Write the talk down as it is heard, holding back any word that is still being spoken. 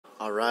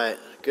All right.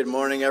 Good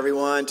morning,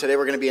 everyone. Today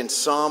we're going to be in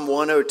Psalm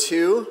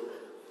 102.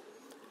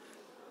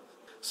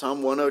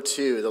 Psalm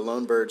 102, the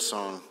Lone Bird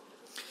song.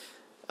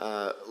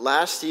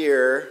 Last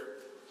year,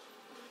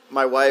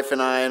 my wife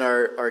and I and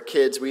our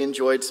kids, we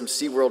enjoyed some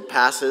SeaWorld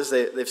passes.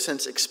 They've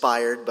since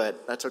expired,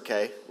 but that's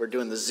okay. We're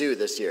doing the zoo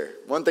this year.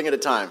 One thing at a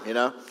time, you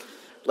know.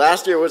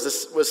 Last year was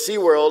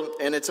SeaWorld,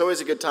 and it's always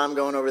a good time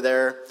going over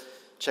there.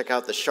 Check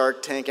out the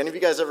shark tank. Any of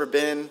you guys ever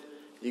been?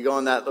 You go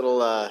on that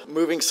little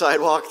moving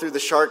sidewalk through the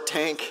shark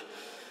tank.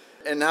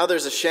 And now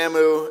there's a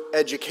Shamu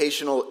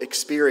educational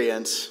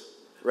experience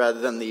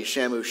rather than the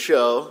Shamu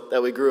show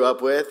that we grew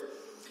up with.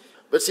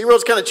 But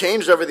SeaWorld's kind of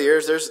changed over the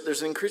years.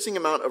 There's an increasing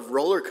amount of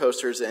roller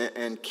coasters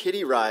and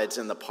kiddie rides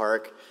in the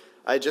park.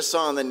 I just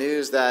saw on the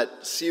news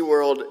that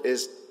SeaWorld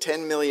is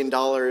 $10 million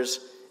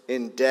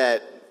in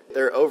debt.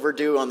 They're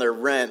overdue on their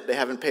rent. They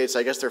haven't paid, so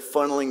I guess they're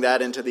funneling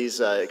that into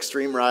these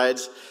extreme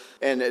rides.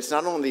 And it's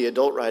not only the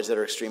adult rides that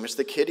are extreme, it's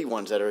the kiddie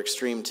ones that are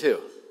extreme too.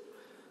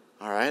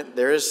 All right,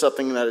 there is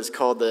something that is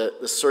called the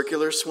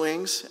circular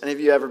swings. Any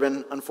of you ever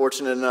been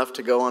unfortunate enough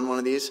to go on one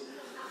of these?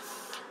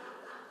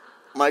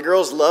 My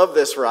girls love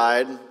this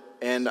ride,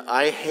 and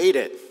I hate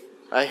it.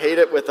 I hate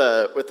it with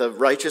a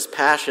righteous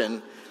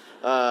passion.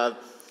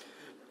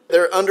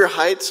 They're under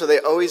height, so they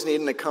always need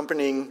an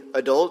accompanying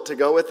adult to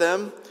go with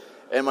them.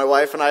 And my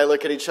wife and I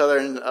look at each other,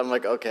 and I'm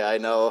like, okay, I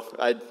know.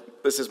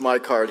 This is my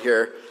card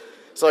here.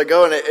 So I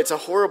go, and it's a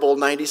horrible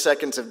 90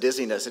 seconds of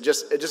dizziness. It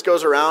just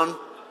goes around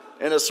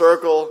in a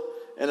circle.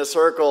 And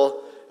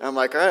I'm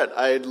like, all right,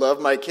 I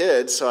love my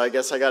kids, so I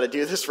guess I got to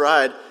do this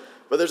ride.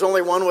 But there's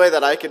only one way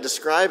that I could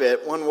describe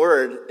it. One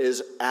word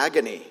is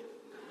agony.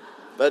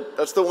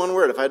 That's the one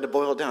word. If I had to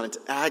boil it down, it's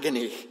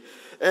agony.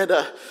 And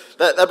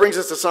that brings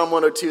us to Psalm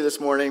 102 this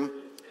morning.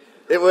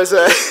 It was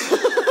I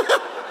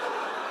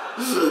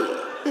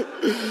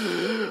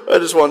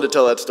just wanted to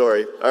tell that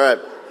story. All right.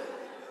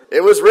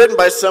 It was written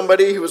by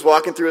somebody who was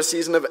walking through a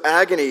season of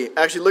agony.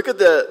 Actually, look at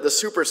the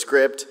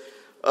superscript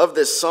of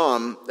this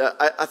psalm.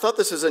 I thought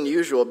this was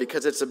unusual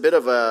because it's a bit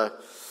of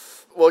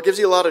it gives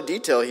you a lot of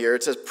detail here.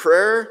 It says,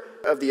 prayer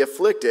of the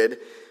afflicted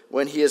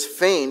when he is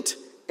faint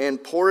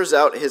and pours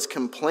out his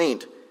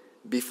complaint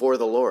before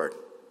the Lord.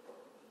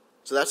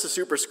 So that's the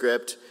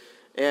superscript.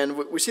 And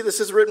we see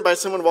this is written by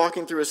someone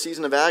walking through a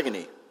season of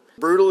agony.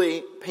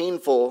 Brutally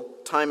painful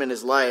time in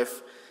his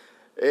life.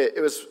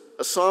 It was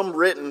a psalm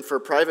written for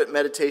private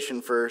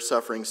meditation for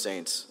suffering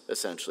saints,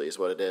 essentially, is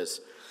what it is.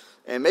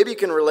 And maybe you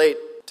can relate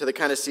to the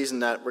kind of season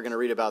that we're going to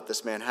read about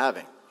this man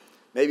having.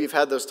 Maybe you've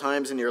had those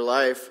times in your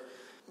life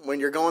when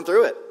you're going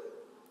through it,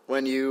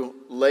 when you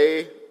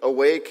lay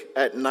awake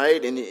at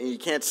night and you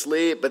can't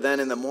sleep, but then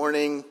in the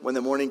morning, when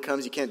the morning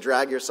comes, you can't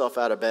drag yourself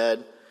out of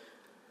bed.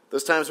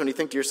 Those times when you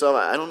think to yourself,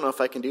 I don't know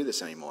if I can do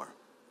this anymore.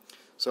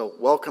 So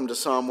welcome to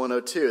Psalm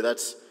 102.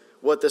 That's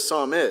what this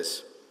psalm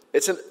is.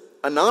 It's an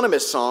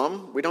anonymous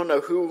psalm. We don't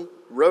know who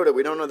wrote it.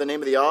 We don't know the name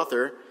of the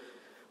author.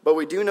 But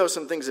we do know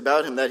some things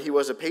about him, that he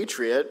was a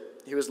patriot.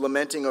 He was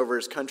lamenting over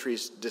his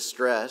country's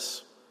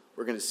distress.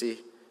 We're going to see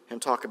him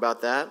talk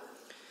about that.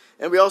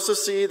 And we also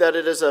see that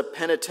it is a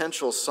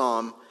penitential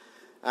psalm.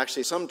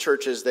 Actually, some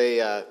churches, they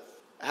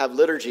have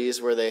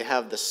liturgies where they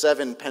have the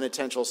 7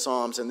 penitential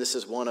psalms, and this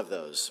is one of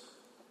those.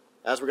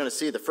 As we're going to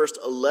see, the first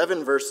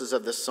 11 verses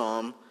of this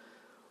psalm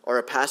are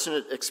a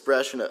passionate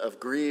expression of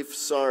grief,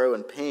 sorrow,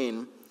 and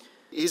pain.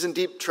 He's in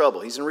deep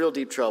trouble. He's in real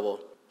deep trouble.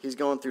 He's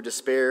going through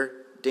despair,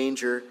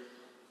 danger.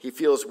 He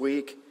feels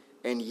weak,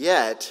 and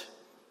yet,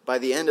 by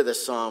the end of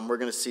this psalm, we're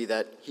going to see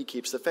that he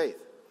keeps the faith.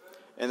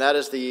 And that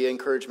is the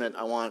encouragement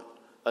I want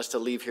us to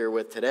leave here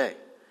with today,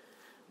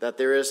 that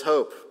there is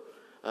hope.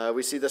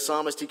 We see the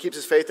psalmist, he keeps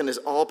his faith in his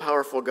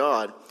all-powerful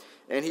God,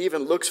 and he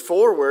even looks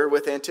forward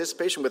with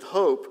anticipation, with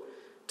hope,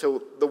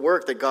 to the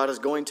work that God is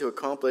going to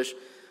accomplish,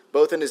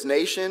 both in his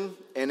nation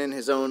and in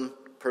his own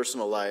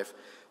personal life.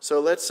 So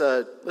let's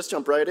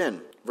jump right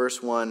in,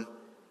 verse 1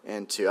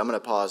 and 2. I'm going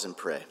to pause and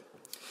pray.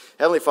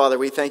 Heavenly Father,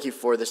 we thank you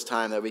for this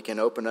time that we can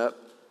open up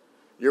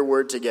your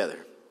word together.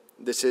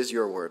 This is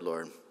your word,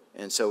 Lord.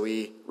 And so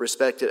we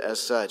respect it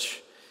as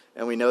such,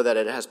 and we know that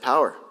it has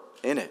power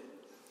in it.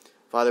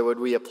 Father, would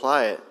we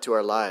apply it to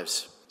our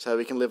lives so that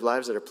we can live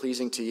lives that are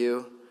pleasing to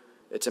you?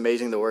 It's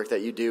amazing the work that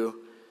you do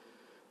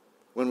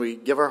when we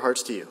give our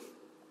hearts to you.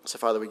 So,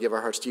 Father, we give our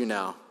hearts to you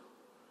now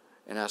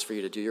and ask for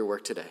you to do your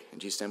work today. In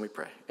Jesus' name we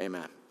pray.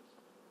 Amen.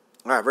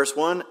 All right, verse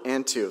 1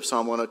 and 2 of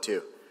Psalm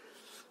 102.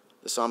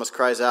 The psalmist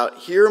cries out,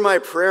 "Hear my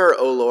prayer,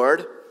 O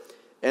Lord,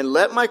 and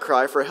let my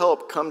cry for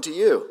help come to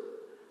you.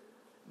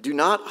 Do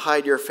not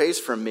hide your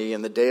face from me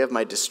in the day of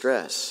my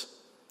distress.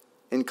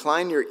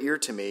 Incline your ear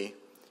to me.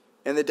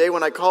 In the day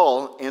when I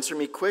call, answer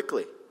me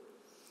quickly."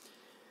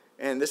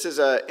 And this is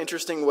an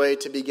interesting way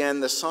to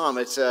begin the psalm.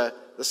 The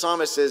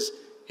psalmist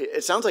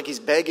it sounds like he's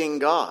begging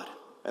God.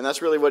 And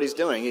that's really what he's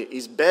doing.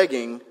 He's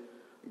begging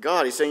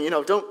God. He's saying,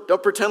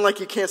 don't pretend like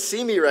you can't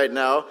see me right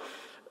now.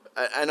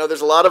 I know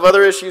there's a lot of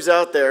other issues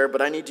out there,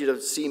 but I need you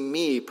to see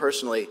me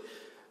personally.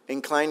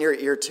 Incline your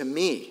ear to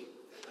me.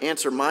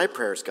 Answer my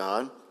prayers,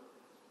 God.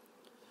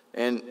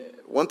 And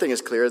one thing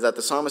is clear, that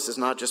the psalmist is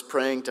not just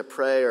praying to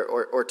pray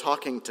or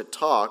talking to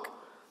talk.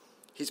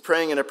 He's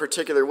praying in a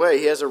particular way.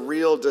 He has a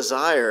real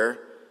desire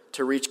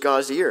to reach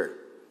God's ear,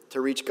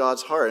 to reach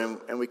God's heart.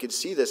 And we could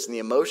see this in the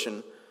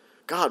emotion.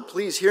 God,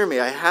 please hear me.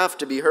 I have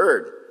to be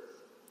heard.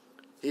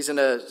 He's in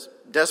a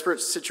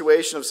desperate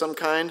situation of some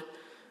kind.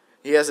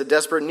 He has a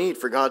desperate need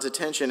for God's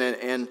attention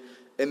and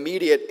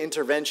immediate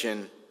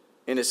intervention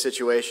in his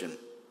situation.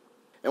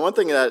 And one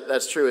thing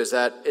that's true is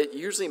that it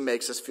usually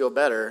makes us feel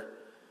better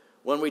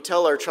when we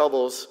tell our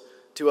troubles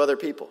to other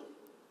people,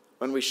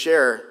 when we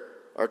share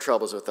our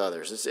troubles with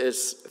others.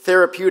 It's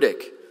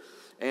therapeutic,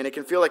 and it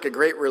can feel like a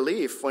great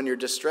relief when you're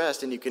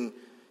distressed and you can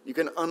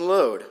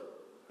unload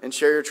and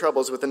share your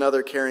troubles with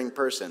another caring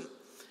person.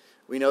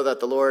 We know that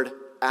the Lord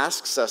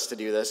asks us to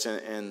do this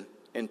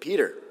in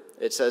Peter.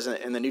 It says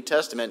in the New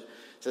Testament,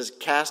 it says,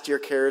 cast your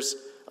cares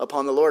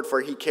upon the Lord,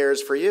 for he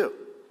cares for you.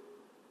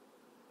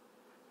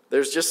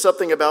 There's just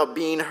something about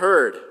being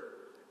heard,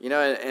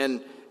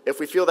 and if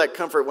we feel that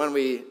comfort when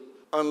we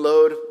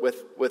unload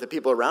with the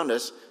people around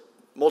us,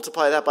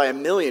 multiply that by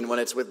 1,000,000 when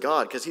it's with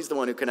God, because he's the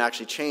one who can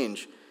actually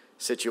change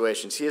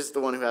situations. He is the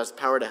one who has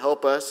power to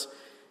help us,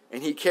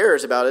 and he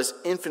cares about us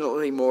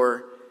infinitely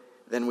more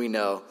than we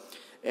know.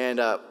 And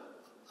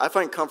I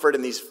find comfort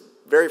in these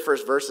very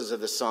first verses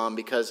of this psalm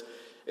because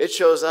it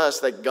shows us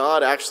that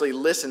God actually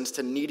listens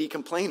to needy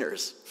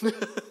complainers.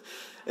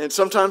 And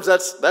sometimes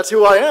that's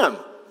who I am.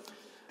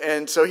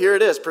 And so here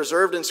it is,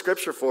 preserved in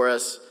Scripture for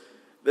us,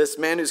 this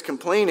man who's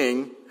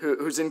complaining,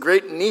 who's in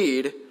great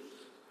need,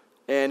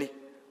 and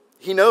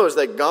he knows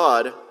that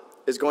God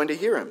is going to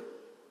hear him,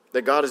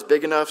 that God is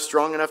big enough,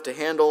 strong enough to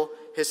handle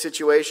his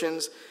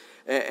situations,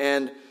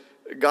 and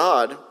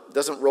God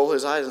doesn't roll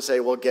his eyes and say,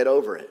 well, get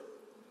over it.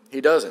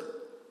 He doesn't.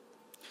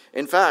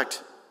 In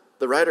fact,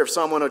 the writer of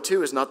Psalm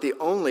 102 is not the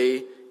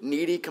only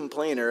needy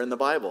complainer in the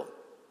Bible.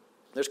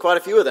 There's quite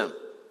a few of them.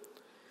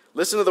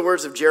 Listen to the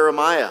words of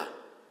Jeremiah,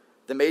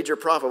 the major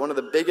prophet. One of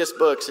the biggest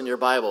books in your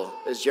Bible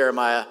is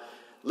Jeremiah.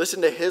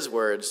 Listen to his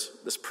words,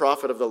 this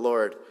prophet of the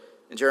Lord.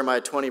 In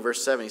Jeremiah 20,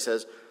 verse 7, he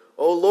says,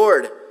 O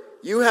Lord,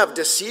 you have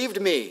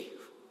deceived me,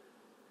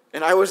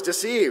 and I was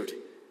deceived.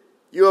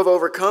 You have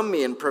overcome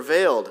me and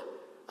prevailed.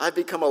 I've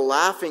become a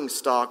laughing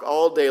stock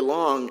all day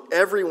long.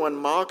 Everyone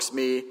mocks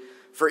me,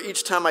 for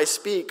each time I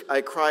speak,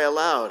 I cry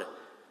aloud.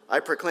 I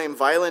proclaim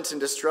violence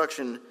and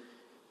destruction,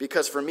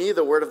 because for me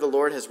the word of the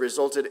Lord has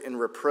resulted in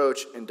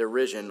reproach and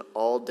derision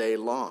all day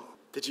long.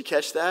 Did you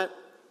catch that?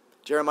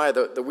 Jeremiah,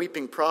 the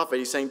weeping prophet,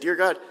 he's saying, dear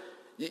God,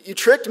 you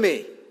tricked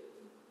me.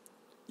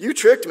 You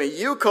tricked me.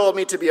 You called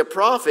me to be a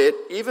prophet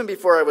even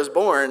before I was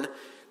born.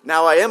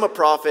 Now I am a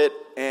prophet,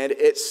 and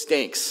it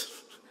stinks.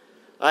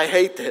 I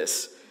hate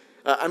this.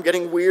 I'm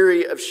getting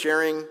weary of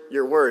sharing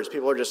your words.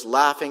 People are just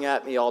laughing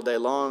at me all day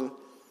long.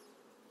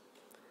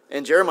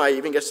 And Jeremiah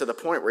even gets to the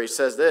point where he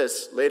says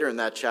this later in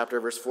that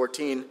chapter, verse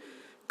 14,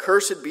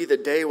 cursed be the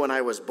day when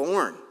I was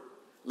born.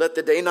 Let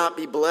the day not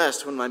be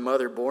blessed when my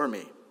mother bore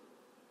me.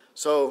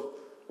 So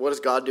what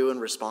does God do in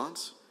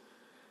response?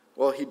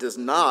 Well, he does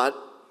not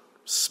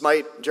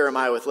smite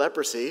Jeremiah with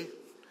leprosy.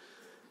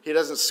 He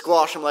doesn't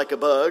squash him like a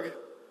bug.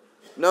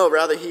 No,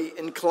 rather he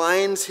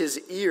inclines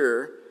his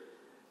ear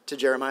to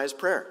Jeremiah's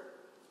prayer.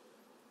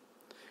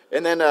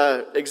 And then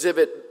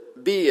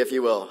exhibit B, if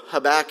you will,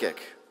 Habakkuk,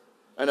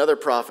 another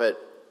prophet,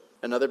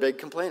 another big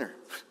complainer.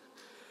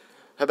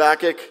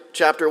 Habakkuk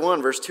chapter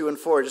 1, verse 2 and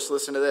 4, just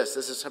listen to this.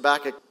 This is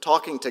Habakkuk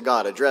talking to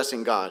God,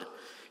 addressing God.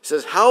 He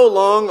says, how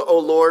long, O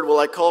Lord, will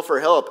I call for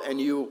help,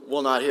 and you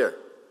will not hear?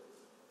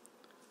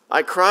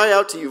 I cry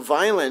out to you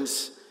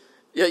violence,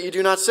 yet you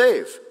do not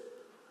save.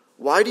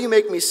 Why do you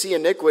make me see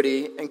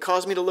iniquity and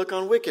cause me to look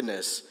on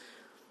wickedness?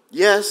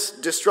 Yes,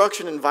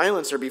 destruction and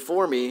violence are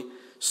before me.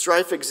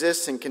 Strife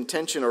exists and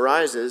contention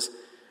arises.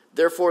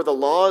 Therefore the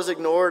law is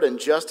ignored and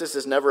justice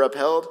is never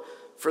upheld.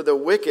 For the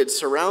wicked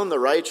surround the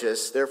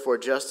righteous, therefore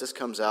justice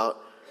comes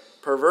out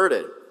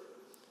perverted.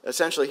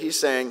 Essentially, he's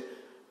saying,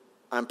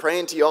 I'm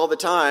praying to you all the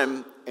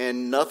time,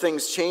 and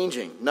nothing's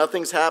changing.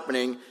 Nothing's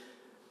happening.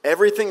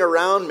 Everything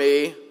around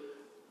me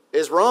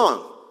is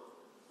wrong.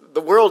 The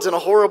world's in a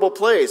horrible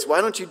place.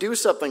 Why don't you do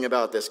something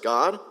about this,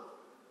 God?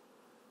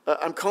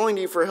 I'm calling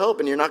to you for help,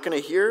 and you're not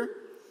going to hear?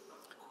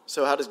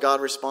 So how does God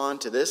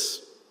respond to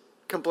this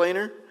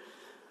complainer?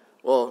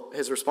 Well,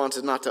 his response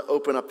is not to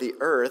open up the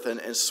earth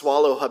and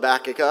swallow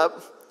Habakkuk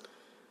up.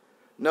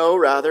 No,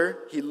 rather,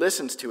 he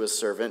listens to his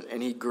servant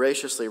and he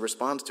graciously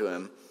responds to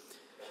him.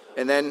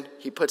 And then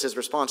he puts his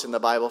response in the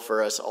Bible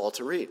for us all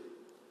to read.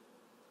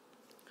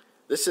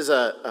 This is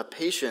a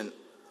patient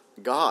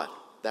God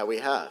that we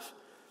have.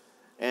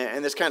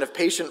 And this kind of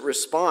patient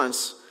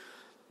response,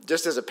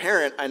 just as a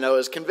parent, I know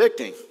is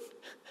convicting.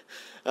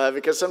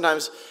 Because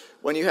sometimes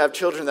when you have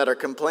children that are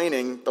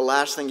complaining, the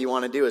last thing you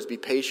want to do is be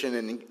patient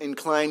and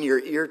incline your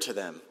ear to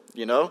them,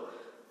 you know?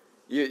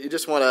 You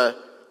just want to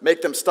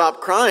make them stop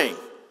crying,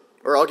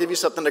 or I'll give you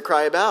something to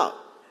cry about.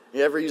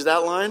 You ever use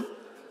that line?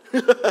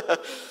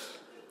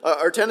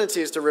 Our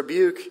tendency is to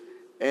rebuke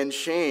and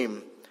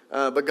shame,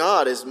 but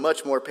God is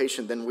much more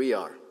patient than we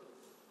are.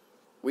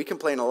 we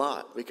complain a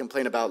lot. We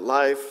complain about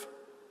life,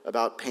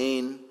 about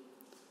pain,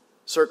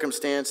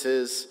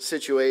 circumstances,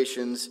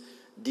 situations,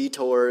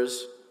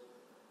 detours,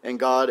 and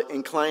God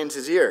inclines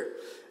his ear.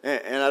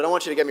 And I don't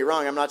want you to get me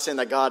wrong. I'm not saying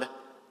that God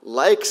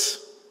likes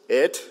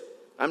it.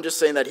 I'm just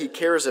saying that he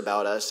cares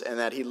about us and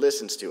that he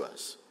listens to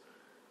us.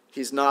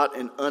 He's not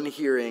an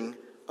unhearing,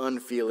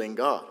 unfeeling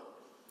God.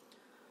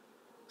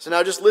 So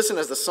now just listen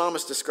as the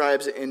psalmist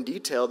describes in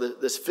detail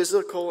this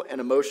physical and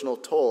emotional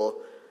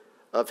toll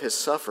of his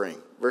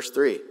suffering. Verse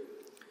 3.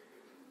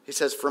 He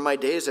says, "For my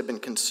days have been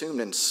consumed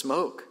in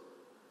smoke,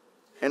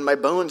 and my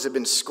bones have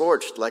been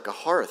scorched like a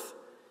hearth.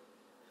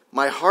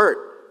 My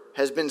heart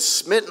has been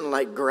smitten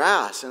like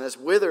grass and has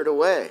withered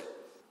away.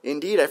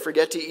 Indeed, I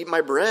forget to eat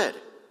my bread.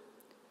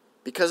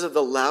 Because of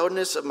the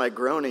loudness of my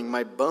groaning,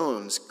 my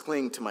bones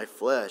cling to my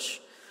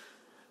flesh."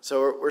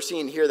 So we're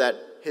seeing here that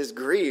his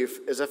grief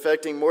is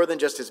affecting more than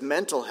just his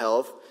mental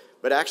health,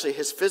 but actually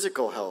his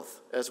physical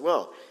health as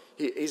well.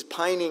 He's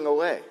pining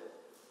away.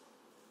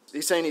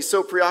 He's saying he's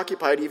so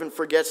preoccupied he even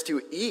forgets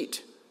to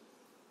eat.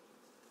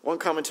 One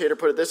commentator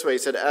put it this way. He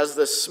said, "As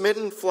the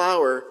smitten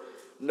flower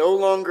no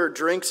longer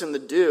drinks in the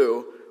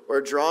dew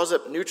or draws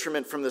up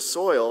nutriment from the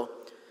soil,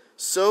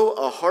 so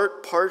a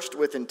heart parched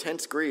with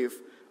intense grief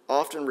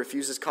often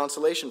refuses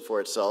consolation for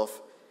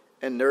itself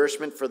and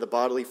nourishment for the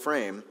bodily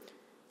frame,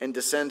 and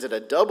descends at a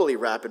doubly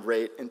rapid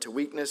rate into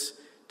weakness,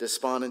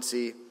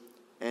 despondency,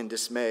 and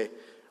dismay."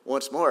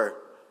 Once more,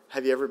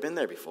 have you ever been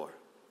there before?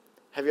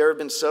 Have you ever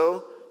been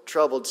so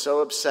troubled,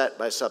 so upset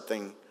by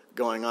something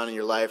going on in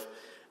your life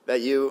that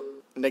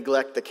you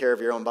neglect the care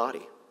of your own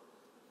body?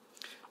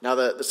 Now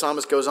the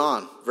psalmist goes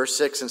on, verse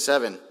 6 and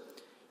 7.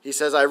 He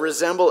says, "I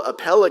resemble a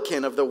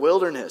pelican of the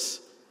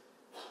wilderness.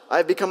 I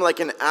have become like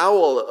an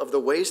owl of the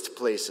waste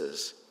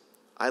places.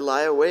 I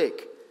lie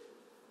awake.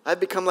 I have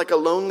become like a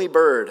lonely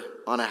bird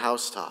on a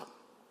housetop."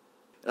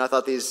 And I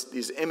thought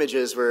these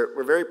images were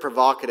very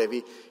provocative.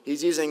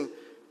 He's using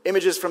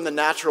images from the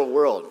natural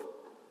world,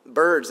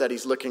 birds that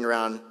he's looking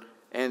around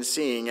and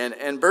seeing.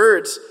 And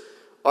birds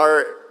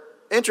are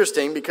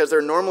interesting because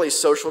they're normally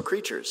social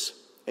creatures.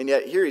 And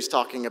yet here he's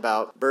talking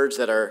about birds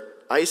that are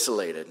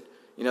isolated.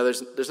 You know,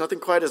 there's nothing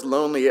quite as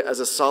lonely as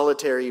a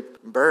solitary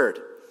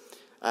bird.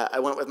 I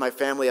went with my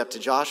family up to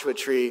Joshua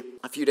Tree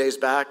a few days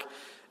back,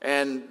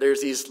 and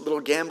there's these little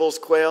Gambel's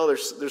quail.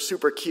 They're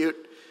super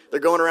cute. They're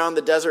going around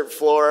the desert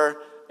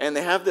floor, and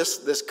they have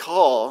this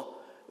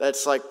call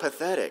that's like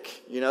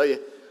pathetic. You know,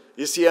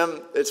 you see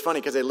them, it's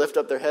funny because they lift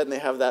up their head and they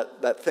have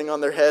that thing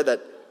on their head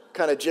that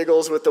kind of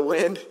jiggles with the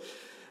wind.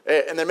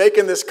 And they're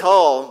making this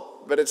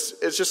call, but it's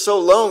just so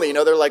lonely. You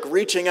know, they're like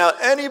reaching out,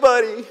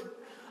 "Anybody?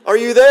 Are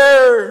you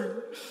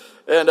there?"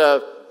 And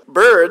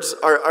birds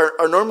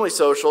are normally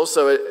social,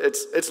 so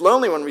it's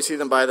lonely when we see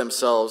them by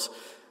themselves.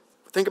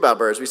 Think about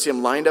birds. We see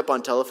them lined up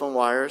on telephone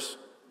wires.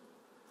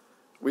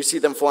 We see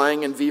them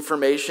flying in V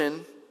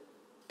formation.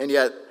 And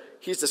yet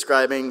he's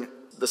describing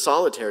the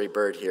solitary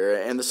bird here.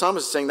 And the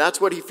psalmist is saying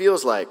that's what he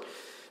feels like.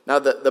 Now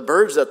the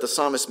birds that the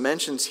psalmist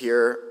mentions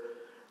here,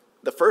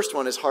 the first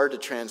one is hard to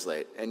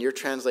translate. And your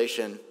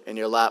translation in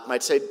your lap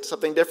might say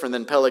something different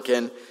than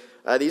pelican.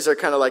 These are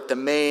kind of like the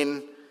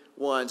main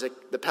ones.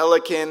 Like the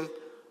pelican,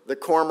 the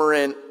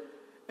cormorant,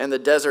 and the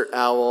desert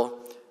owl.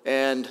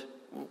 And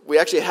we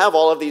actually have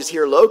all of these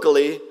here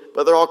locally,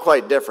 but they're all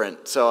quite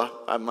different. So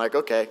I'm like,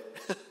 okay,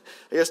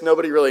 I guess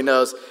nobody really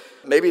knows.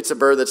 Maybe it's a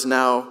bird that's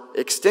now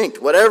extinct.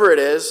 Whatever it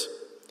is,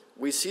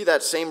 we see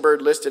that same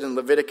bird listed in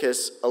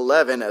Leviticus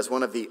 11 as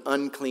one of the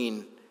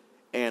unclean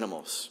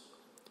animals.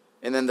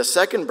 And then the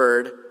second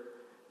bird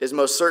is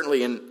most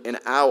certainly an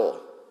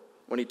owl,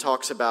 when he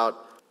talks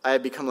about, "I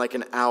have become like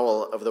an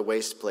owl of the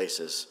waste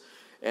places."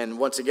 And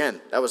once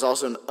again, that was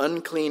also an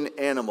unclean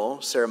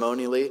animal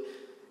ceremonially,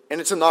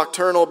 and it's a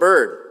nocturnal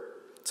bird.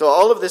 So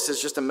all of this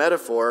is just a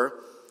metaphor.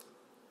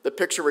 The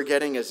picture we're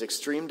getting is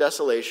extreme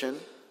desolation,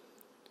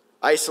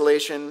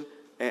 isolation,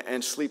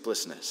 and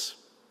sleeplessness.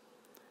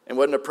 And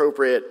what an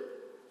appropriate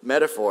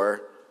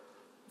metaphor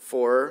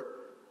for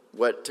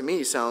what to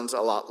me sounds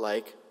a lot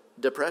like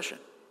depression.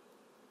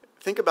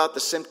 Think about the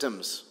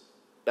symptoms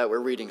that we're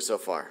reading so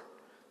far.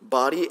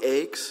 Body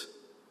aches,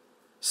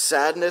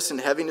 sadness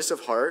and heaviness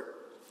of heart,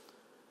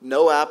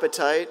 no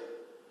appetite,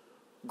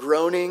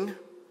 groaning,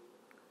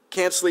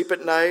 can't sleep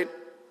at night,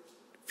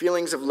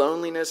 feelings of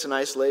loneliness and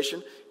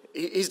isolation.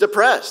 He's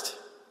depressed.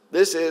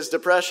 This is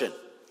depression.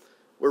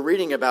 We're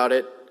reading about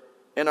it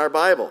in our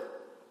Bible.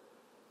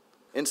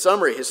 In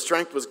summary, his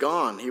strength was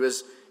gone. He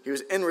was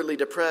inwardly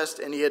depressed,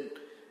 and he had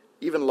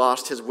even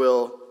lost his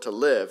will to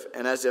live.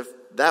 And as if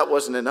that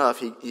wasn't enough,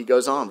 he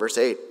goes on, verse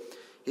 8.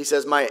 He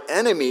says, "My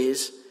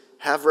enemies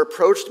have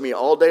reproached me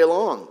all day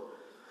long.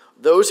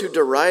 Those who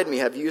deride me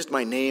have used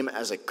my name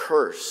as a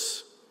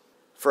curse.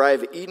 For I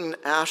have eaten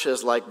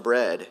ashes like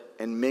bread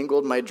and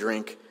mingled my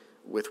drink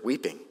with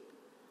weeping.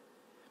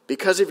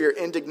 Because of your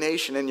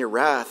indignation and your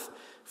wrath,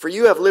 for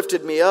you have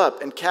lifted me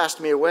up and cast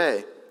me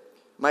away.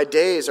 My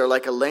days are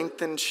like a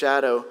lengthened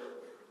shadow,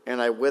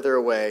 and I wither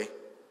away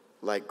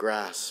like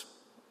grass."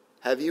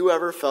 Have you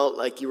ever felt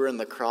like you were in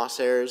the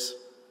crosshairs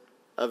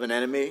of an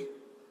enemy?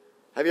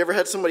 Have you ever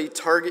had somebody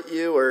target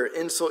you or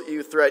insult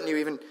you, threaten you,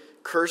 even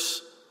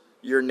curse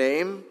your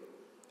name?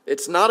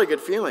 It's not a good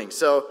feeling.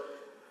 So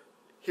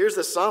here's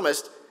the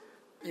psalmist.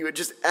 You would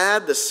just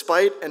add the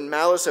spite and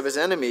malice of his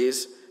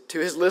enemies to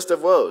his list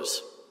of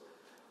woes.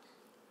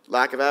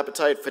 Lack of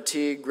appetite,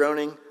 fatigue,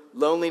 groaning,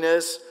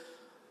 loneliness.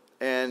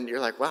 And you're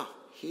like, wow,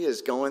 he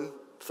is going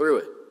through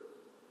it.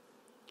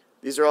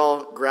 These are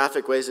all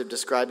graphic ways of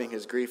describing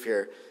his grief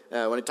here.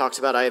 When he talks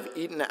about, I have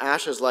eaten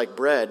ashes like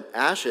bread,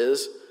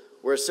 ashes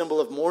were a symbol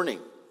of mourning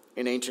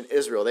in ancient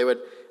Israel. They would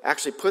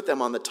actually put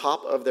them on the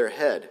top of their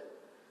head.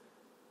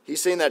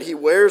 He's saying that he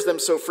wears them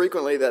so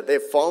frequently that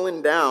they've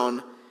fallen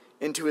down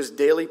into his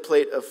daily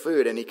plate of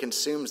food, and he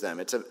consumes them.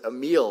 It's a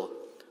meal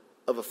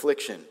of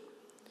affliction.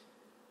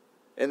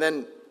 And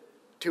then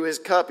to his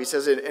cup, he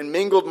says, and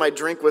mingled my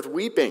drink with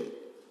weeping.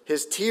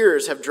 His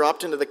tears have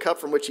dropped into the cup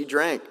from which he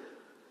drank.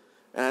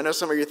 And I know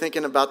some of you are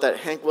thinking about that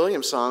Hank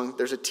Williams song,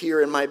 There's a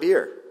Tear in My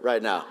Beer,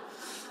 right now.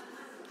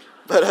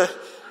 But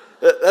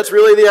that's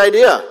really the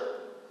idea.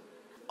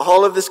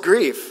 All of this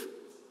grief.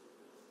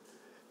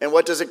 And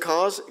what does it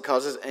cause? It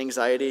causes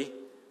anxiety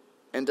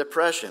and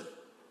depression.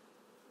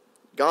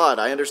 God,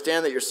 I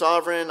understand that you're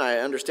sovereign. I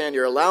understand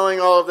you're allowing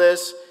all of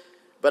this.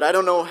 But I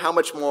don't know how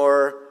much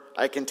more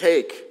I can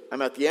take.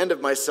 I'm at the end of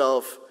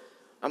myself.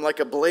 I'm like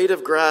a blade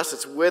of grass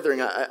that's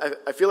withering.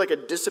 I feel like a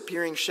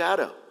disappearing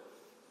shadow,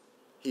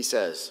 he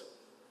says.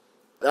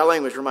 That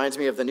language reminds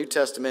me of the New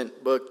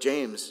Testament book,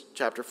 James,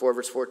 chapter 4,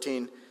 verse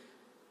 14,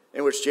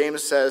 in which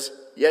James says,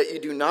 yet you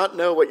do not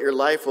know what your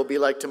life will be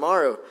like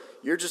tomorrow.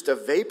 You're just a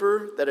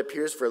vapor that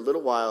appears for a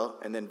little while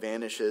and then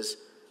vanishes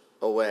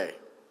away.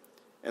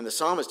 And the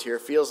psalmist here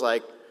feels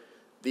like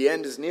the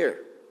end is near.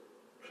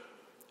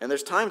 And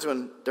there's times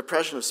when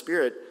depression of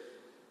spirit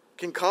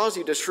can cause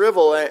you to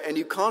shrivel and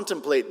you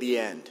contemplate the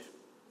end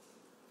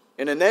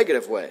in a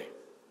negative way.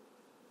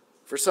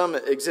 For some,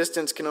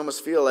 existence can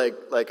almost feel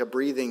like a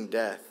breathing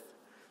death.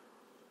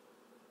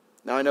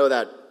 Now, I know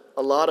that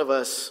a lot of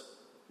us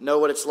know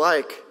what it's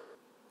like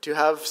to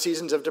have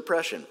seasons of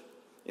depression,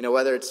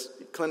 whether it's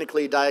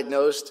clinically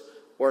diagnosed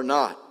or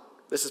not.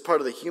 This is part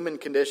of the human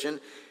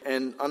condition.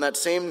 And on that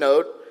same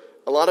note,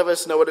 a lot of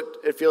us know what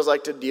it feels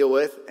like to deal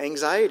with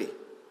anxiety,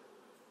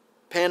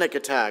 panic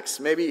attacks.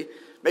 Maybe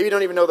you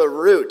don't even know the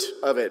root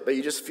of it, but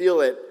you just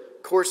feel it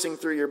coursing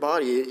through your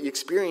body. You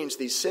experience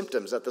these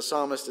symptoms that the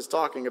psalmist is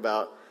talking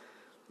about.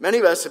 Many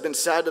of us have been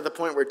sad to the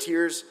point where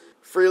tears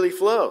freely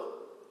flow.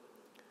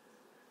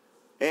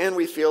 And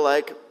we feel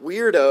like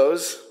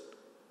weirdos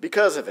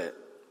because of it,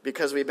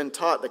 because we've been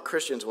taught that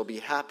Christians will be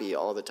happy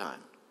all the time.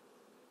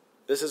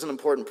 This is an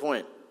important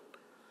point.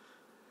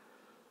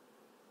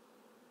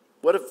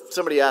 What if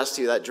somebody asks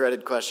you that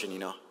dreaded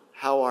question,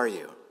 how are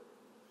you?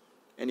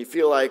 And you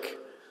feel like,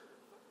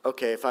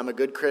 okay, if I'm a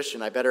good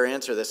Christian, I better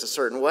answer this a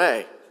certain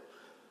way.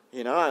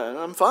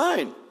 I'm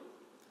fine.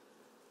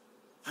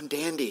 I'm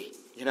dandy,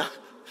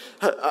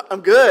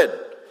 I'm good.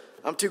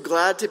 I'm too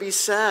glad to be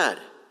sad.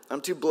 I'm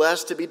too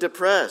blessed to be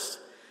depressed.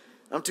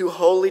 I'm too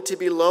holy to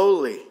be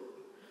lowly.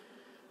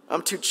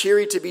 I'm too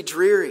cheery to be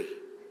dreary.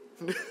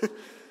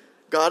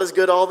 God is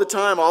good all the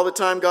time. All the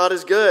time God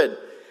is good.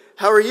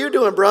 How are you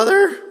doing,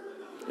 brother?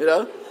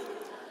 Because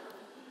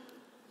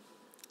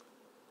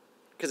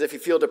if you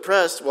feel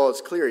depressed, well,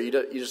 it's clear you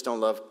just don't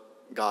love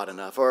God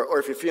enough. Or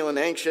if you're feeling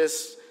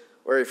anxious,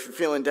 or if you're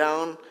feeling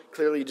down,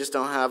 clearly you just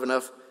don't have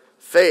enough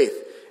faith.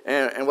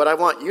 And what I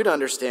want you to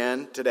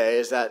understand today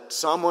is that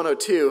Psalm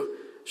 102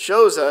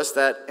 shows us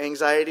that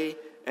anxiety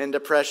and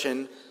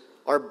depression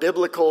are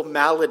biblical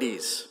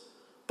maladies.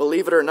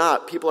 Believe it or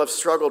not, people have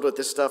struggled with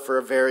this stuff for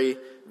a very,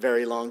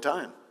 very long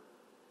time.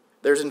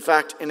 There's, in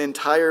fact, an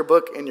entire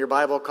book in your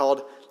Bible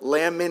called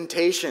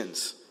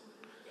Lamentations.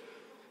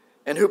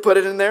 And who put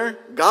it in there?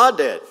 God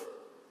did.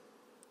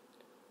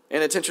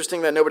 And it's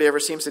interesting that nobody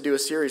ever seems to do a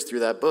series through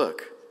that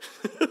book.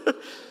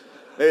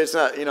 Maybe it's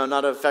not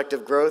an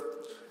effective growth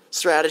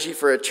strategy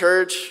for a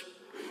church.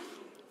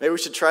 Maybe we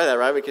should try that,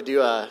 right? We could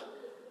do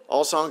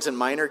all songs in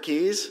minor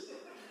keys.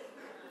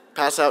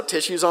 Pass out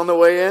tissues on the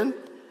way in.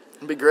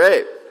 It'd be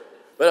great.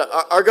 But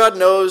our God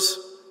knows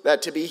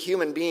that to be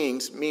human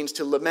beings means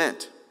to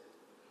lament.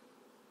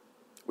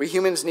 We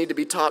humans need to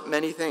be taught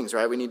many things,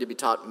 right? We need to be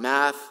taught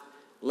math,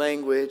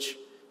 language,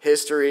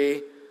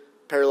 history,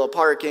 parallel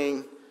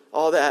parking,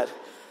 all that.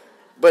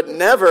 But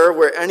never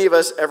were any of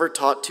us ever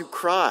taught to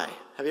cry.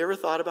 Have you ever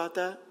thought about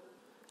that?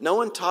 No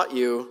one taught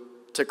you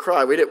to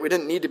cry. We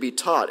didn't need to be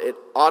taught. It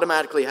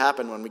automatically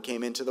happened when we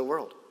came into the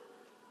world.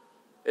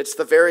 It's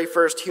the very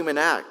first human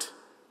act.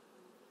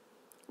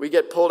 We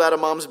get pulled out of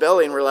mom's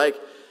belly and we're like,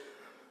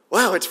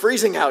 wow, it's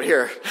freezing out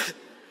here.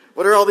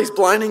 What are all these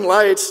blinding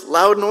lights,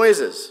 loud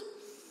noises?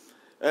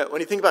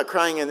 When you think about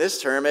crying in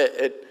this term,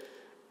 it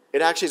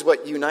actually is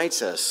what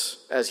unites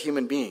us as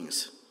human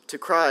beings. To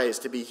cry is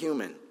to be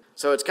human.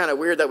 So it's kind of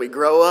weird that we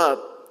grow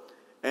up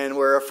and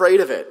we're afraid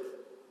of it.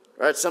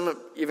 Right? Some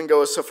even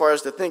go so far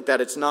as to think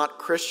that it's not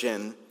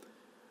Christian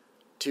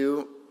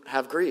to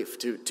have grief,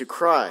 to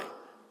cry,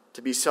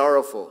 to be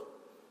sorrowful.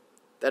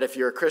 That if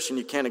you're a Christian,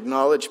 you can't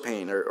acknowledge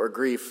pain or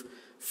grief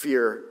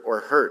fear,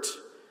 or hurt.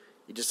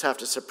 You just have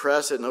to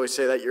suppress it and always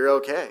say that you're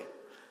okay.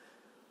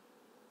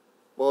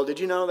 Well, did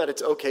you know that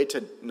it's okay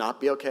to not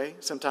be okay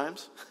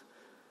sometimes?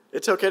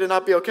 It's okay to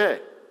not be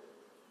okay.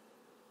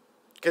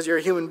 Because you're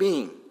a human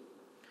being.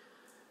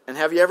 And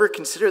have you ever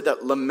considered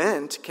that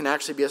lament can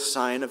actually be a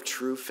sign of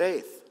true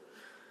faith?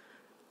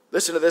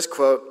 Listen to this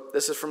quote.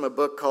 This is from a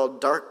book called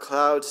Dark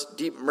Clouds,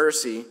 Deep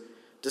Mercy,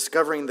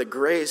 Discovering the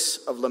Grace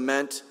of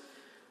Lament.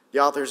 The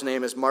author's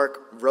name is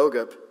Mark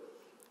Rogup.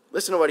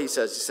 Listen to what he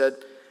says. He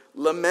said,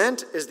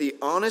 "Lament is the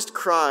honest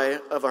cry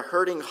of a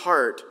hurting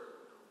heart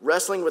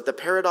wrestling with the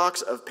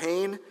paradox of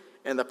pain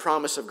and the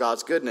promise of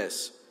God's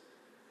goodness.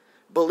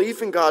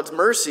 Belief in God's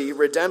mercy,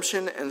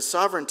 redemption, and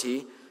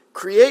sovereignty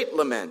create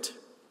lament.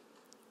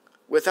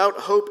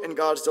 Without hope in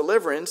God's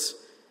deliverance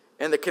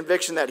and the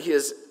conviction that he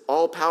is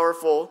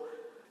all-powerful,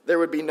 there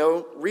would be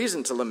no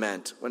reason to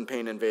lament when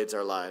pain invades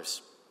our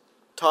lives."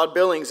 Todd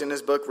Billings, in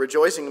his book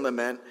Rejoicing in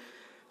Lament,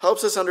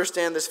 helps us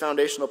understand this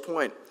foundational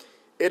point.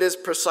 It is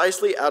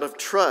precisely out of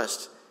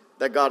trust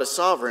that God is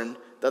sovereign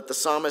that the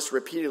psalmist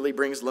repeatedly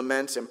brings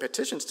laments and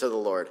petitions to the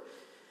Lord.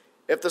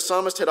 If the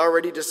psalmist had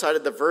already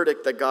decided the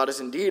verdict that God is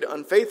indeed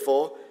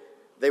unfaithful,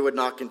 they would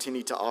not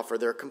continue to offer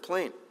their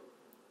complaint.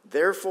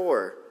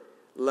 Therefore,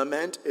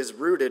 lament is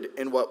rooted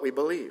in what we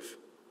believe.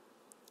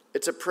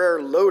 It's a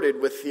prayer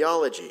loaded with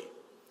theology.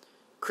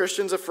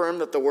 Christians affirm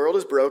that the world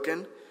is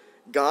broken,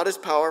 God is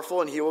powerful,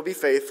 and he will be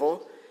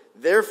faithful.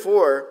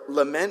 Therefore,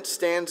 lament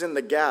stands in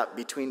the gap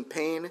between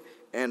pain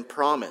and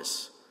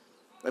promise.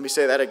 Let me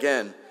say that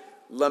again.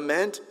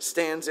 Lament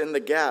stands in the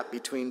gap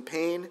between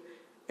pain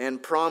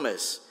and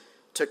promise.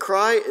 To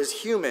cry is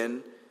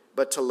human,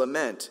 but to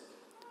lament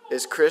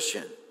is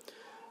Christian.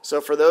 So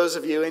for those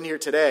of you in here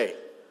today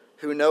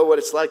who know what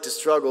it's like to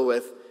struggle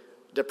with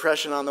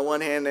depression on the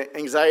one hand,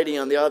 anxiety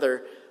on the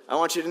other, I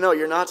want you to know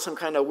you're not some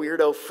kind of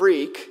weirdo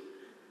freak.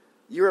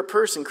 You're a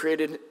person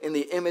created in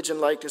the image and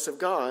likeness of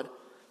God.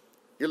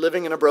 You're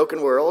living in a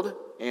broken world,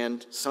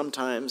 and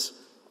sometimes,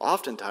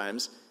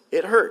 oftentimes,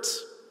 it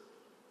hurts.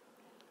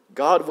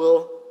 God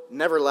will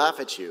never laugh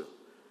at you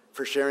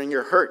for sharing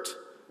your hurt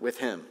with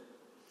him.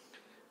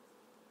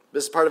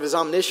 This is part of his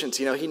omniscience.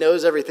 He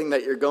knows everything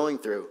that you're going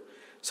through.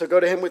 So go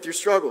to him with your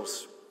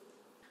struggles.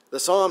 The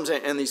Psalms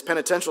and these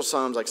penitential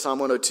Psalms, like Psalm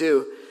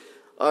 102,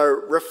 are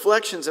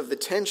reflections of the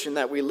tension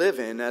that we live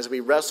in as we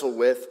wrestle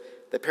with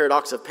the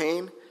paradox of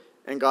pain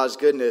and God's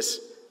goodness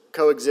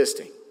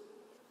coexisting.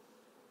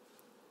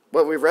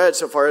 What we've read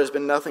so far has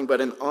been nothing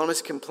but an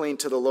honest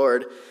complaint to the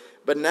Lord.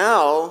 But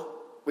now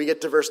we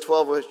get to verse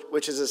 12,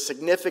 which is a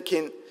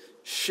significant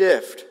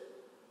shift.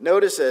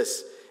 Notice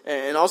this.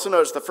 And also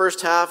notice the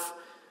first half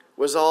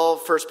was all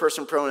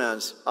first-person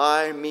pronouns.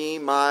 I, me,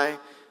 my.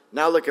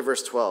 Now look at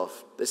verse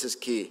 12. This is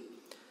key.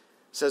 It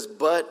says,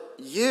 "But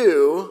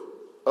you,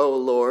 O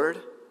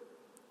Lord,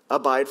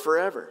 abide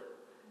forever,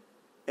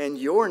 and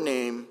your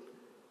name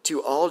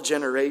to all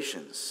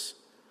generations."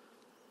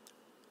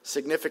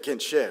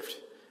 Significant shift.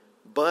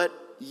 But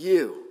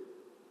you,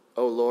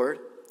 O Lord.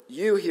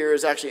 You here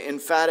is actually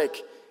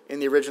emphatic in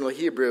the original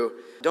Hebrew.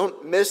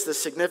 Don't miss the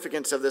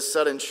significance of this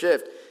sudden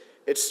shift.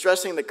 It's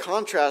stressing the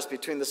contrast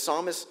between the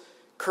psalmist's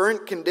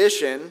current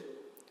condition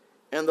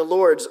and the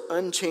Lord's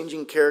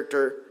unchanging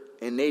character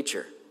and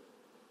nature.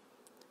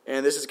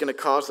 And this is going to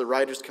cause the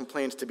writer's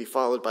complaints to be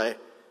followed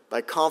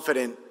by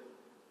confident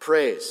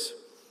praise.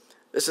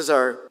 This is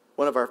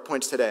one of our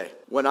points today.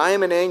 When I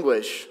am in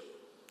anguish,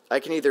 I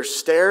can either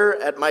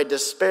stare at my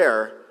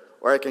despair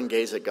or I can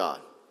gaze at God.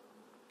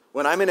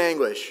 When I'm in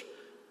anguish,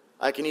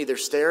 I can either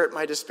stare at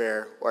my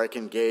despair or I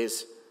can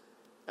gaze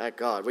at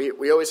God.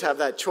 We always have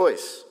that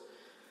choice.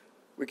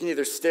 We can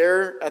either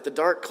stare at the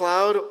dark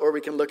cloud or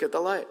we can look at the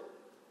light.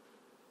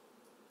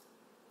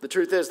 The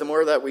truth is, the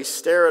more that we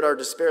stare at our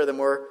despair, the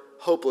more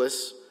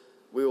hopeless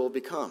we will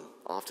become,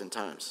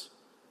 oftentimes.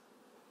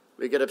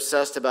 We get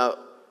obsessed about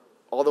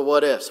all the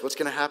what ifs. What's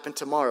going to happen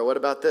tomorrow? What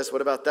about this?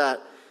 What about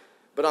that?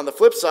 But on the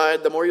flip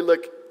side, the more you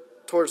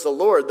look towards the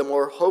Lord, the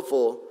more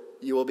hopeful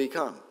you will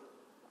become.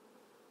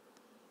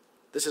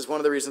 This is one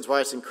of the reasons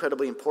why it's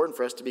incredibly important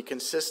for us to be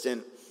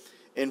consistent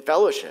in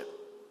fellowship.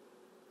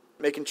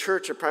 Making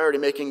church a priority,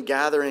 making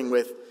gathering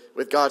with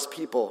God's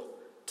people,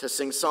 to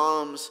sing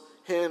psalms,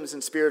 hymns,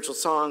 and spiritual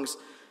songs,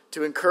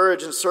 to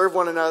encourage and serve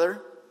one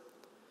another,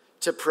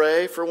 to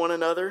pray for one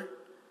another,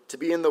 to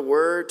be in the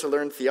Word, to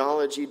learn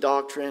theology,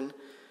 doctrine,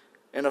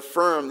 and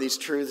affirm these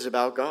truths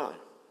about God.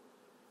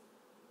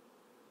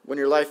 When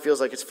your life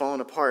feels like it's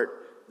falling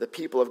apart, the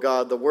people of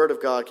God, the Word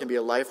of God, can be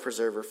a life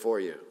preserver for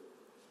you.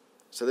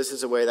 So this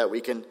is a way that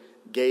we can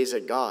gaze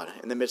at God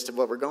in the midst of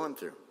what we're going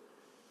through.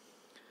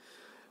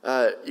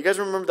 You guys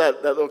remember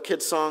that little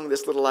kid song,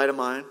 "This Little Light of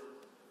Mine"?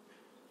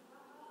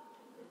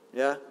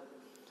 Yeah?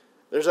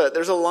 There's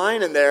a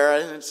line in there,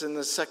 and it's in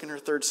the second or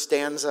third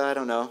stanza, I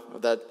don't know,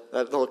 of that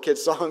little kid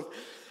song.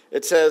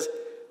 It says,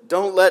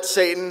 "Don't let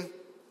Satan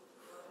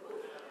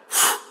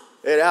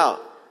it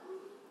out."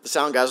 The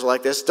sound guys are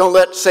like this. "Don't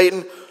let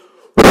Satan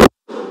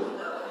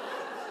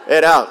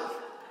it out."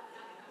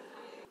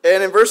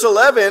 And in verse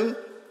 11,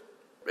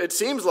 it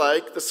seems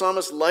like the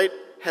psalmist's light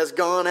has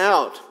gone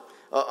out.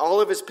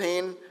 All of his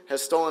pain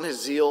has stolen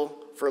his zeal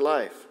for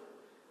life.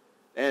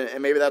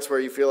 And maybe that's where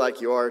you feel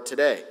like you are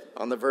today,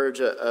 on the verge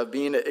of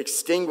being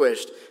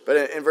extinguished.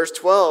 But in verse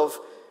 12,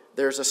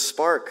 there's a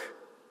spark.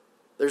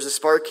 There's a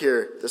spark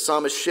here. The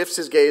psalmist shifts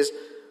his gaze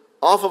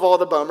off of all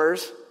the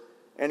bummers,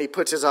 and he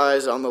puts his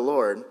eyes on the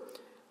Lord.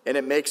 And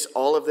it makes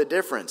all of the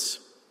difference.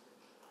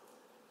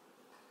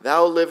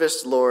 Thou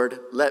livest, Lord,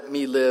 let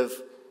me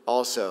live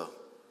also.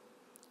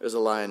 There's a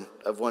line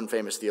of one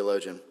famous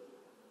theologian.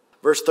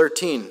 Verse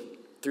 13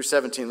 through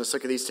 17, let's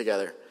look at these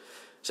together. It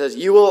says,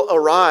 You will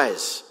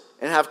arise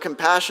and have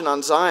compassion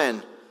on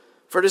Zion,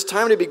 for it is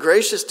time to be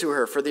gracious to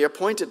her, for the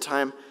appointed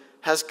time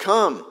has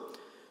come.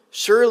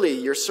 Surely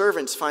your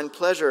servants find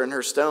pleasure in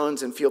her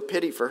stones and feel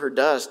pity for her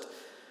dust.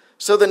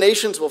 So the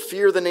nations will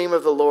fear the name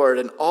of the Lord,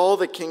 and all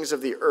the kings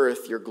of the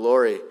earth your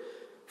glory.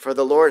 For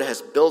the Lord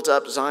has built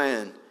up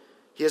Zion.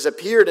 He has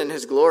appeared in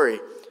his glory.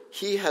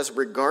 He has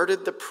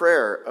regarded the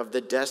prayer of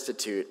the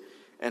destitute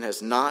and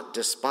has not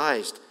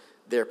despised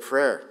their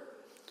prayer.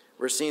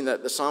 We're seeing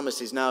that the psalmist,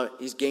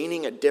 he's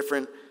gaining a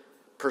different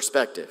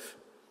perspective.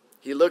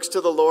 He looks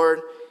to the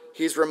Lord.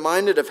 He's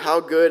reminded of how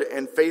good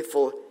and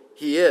faithful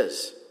he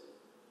is.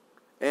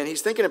 And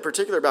he's thinking in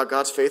particular about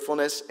God's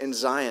faithfulness in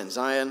Zion.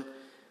 Zion,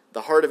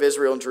 the heart of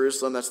Israel and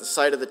Jerusalem, that's the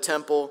site of the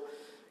temple,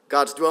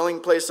 God's dwelling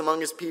place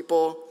among his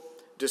people,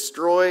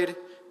 destroyed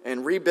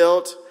and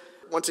rebuilt.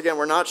 Once again,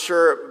 we're not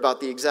sure about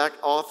the exact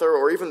author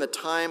or even the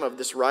time of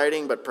this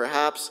writing, but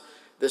perhaps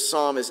this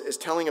psalm is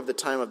telling of the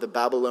time of the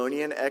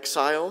Babylonian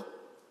exile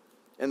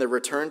and the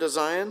return to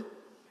Zion.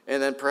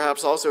 And then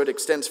perhaps also it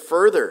extends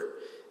further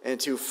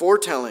into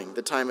foretelling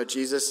the time of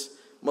Jesus'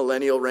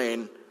 millennial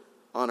reign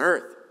on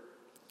earth.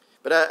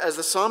 But as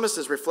the psalmist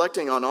is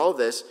reflecting on all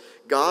this,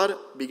 God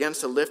begins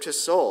to lift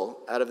his soul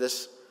out of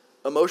this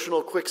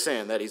emotional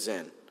quicksand that he's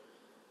in.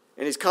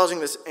 And he's causing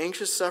this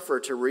anxious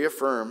sufferer to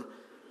reaffirm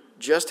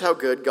just how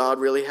good God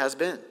really has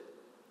been.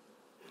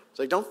 It's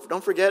like,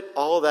 don't forget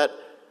all that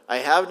I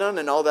have done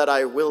and all that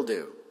I will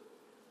do.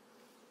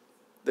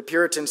 The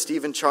Puritan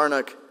Stephen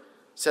Charnock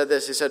said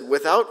this. He said,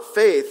 Without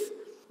faith,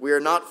 we are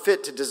not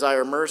fit to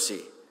desire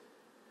mercy.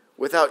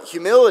 Without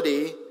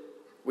humility,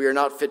 we are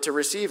not fit to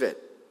receive it.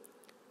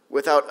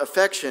 Without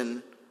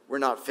affection, we're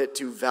not fit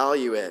to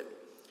value it.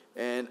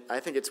 And I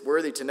think it's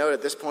worthy to note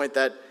at this point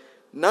that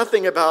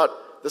nothing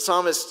about the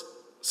psalmist's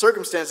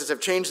circumstances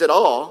have changed at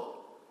all.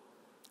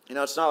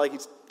 It's not like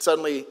he's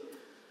suddenly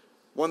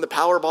won the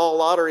Powerball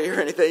lottery or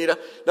anything.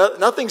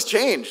 Nothing's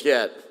changed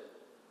yet.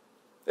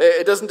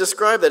 It doesn't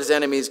describe that his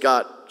enemies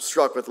got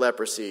struck with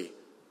leprosy.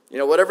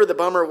 Whatever the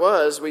bummer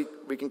was, we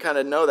can kind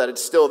of know that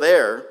it's still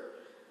there.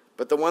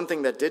 But the one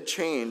thing that did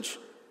change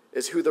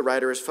is who the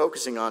writer is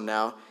focusing on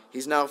now.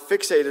 He's now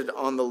fixated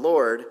on the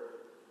Lord,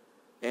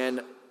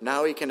 and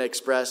now he can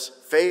express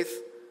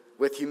faith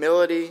with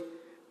humility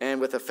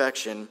and with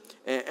affection.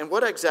 And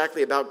what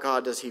exactly about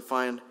God does he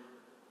find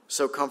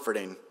so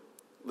comforting?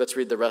 Let's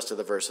read the rest of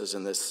the verses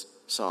in this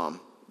psalm.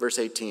 Verse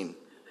 18.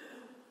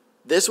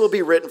 This will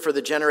be written for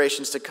the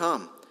generations to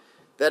come,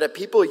 that a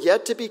people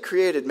yet to be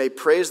created may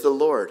praise the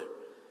Lord.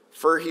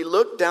 For he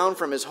looked down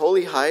from his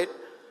holy height.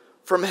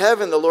 From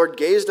heaven the Lord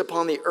gazed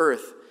upon the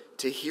earth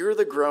to hear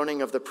the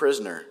groaning of the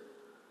prisoner,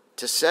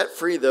 to set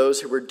free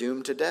those who were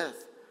doomed to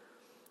death,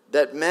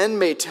 that men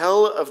may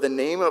tell of the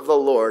name of the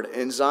Lord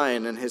in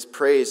Zion and his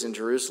praise in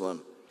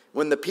Jerusalem,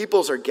 when the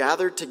peoples are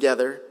gathered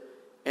together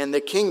and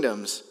the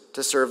kingdoms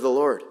to serve the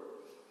Lord.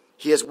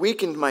 He has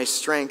weakened my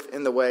strength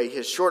in the way. He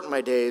has shortened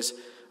my days.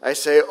 I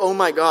say, O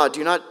my God,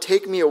 do not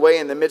take me away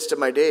in the midst of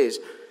my days.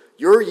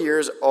 Your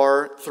years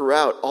are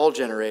throughout all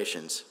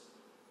generations.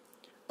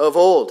 Of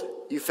old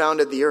you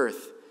founded the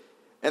earth,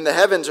 and the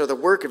heavens are the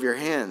work of your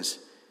hands.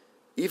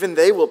 Even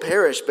they will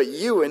perish, but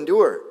you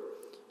endure.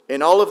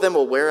 And all of them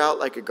will wear out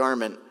like a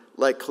garment.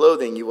 Like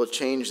clothing you will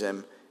change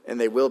them, and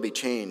they will be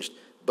changed.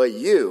 But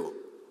you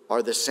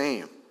are the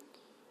same,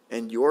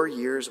 and your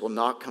years will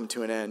not come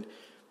to an end.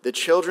 The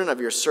children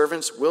of your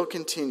servants will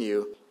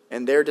continue,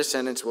 and their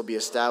descendants will be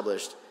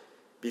established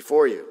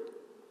before you.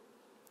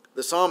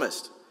 The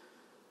psalmist,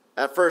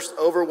 at first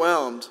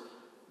overwhelmed,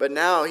 but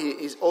now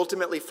he's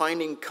ultimately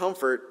finding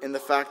comfort in the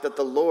fact that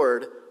the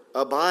Lord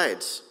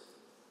abides.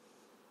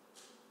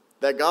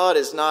 That God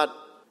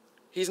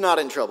he's not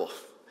in trouble.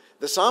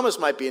 The psalmist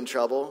might be in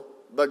trouble,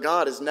 but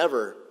God is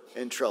never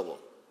in trouble.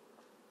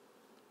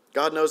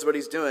 God knows what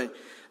he's doing.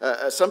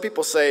 Some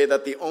people say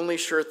that the only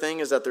sure thing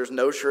is that there's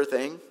no sure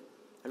thing.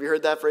 Have you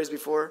heard that phrase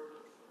before?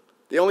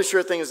 The only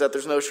sure thing is that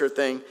there's no sure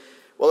thing.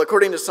 Well,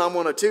 according to Psalm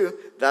 102,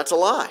 that's a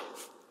lie.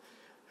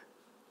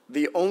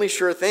 The only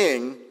sure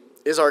thing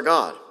is our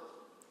God.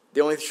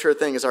 The only sure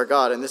thing is our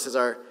God. And this is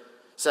our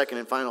second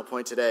and final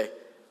point today.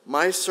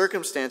 My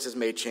circumstances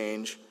may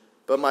change,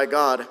 but my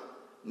God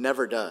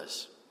never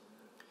does.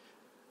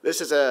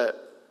 This is a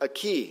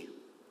key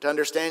to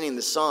understanding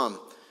the psalm.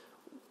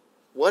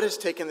 What has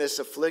taken this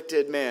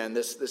afflicted man,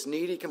 this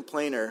needy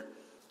complainer,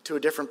 to a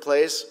different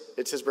place?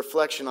 It's his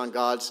reflection on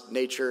God's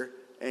nature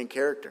and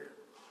character.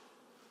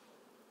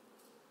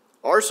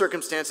 Our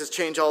circumstances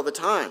change all the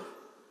time,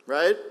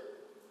 right?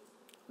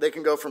 They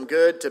can go from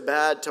good to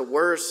bad to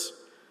worse,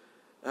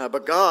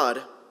 but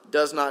God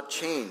does not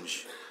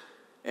change.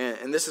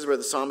 And this is where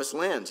the psalmist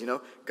lands,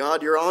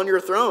 God, you're on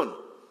your throne.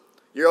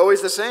 You're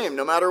always the same,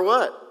 no matter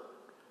what.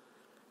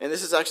 And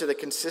this is actually the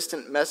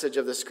consistent message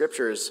of the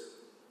Scriptures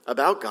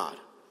about God.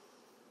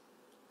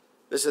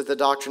 This is the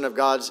doctrine of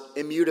God's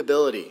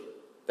immutability.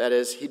 That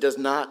is, he does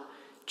not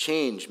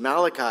change.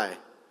 Malachi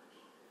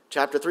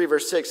chapter 3,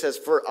 verse 6 says,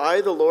 "For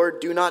I, the Lord,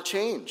 do not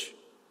change."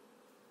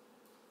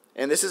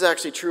 And this is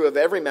actually true of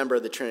every member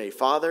of the Trinity,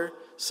 Father,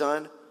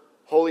 Son,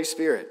 Holy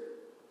Spirit.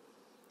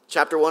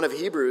 Chapter 1 of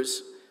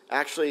Hebrews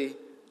actually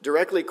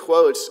directly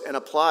quotes and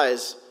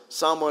applies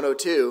Psalm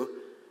 102.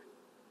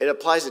 It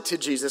applies it to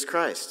Jesus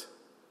Christ,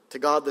 to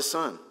God the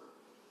Son.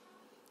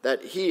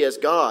 That he, as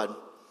God,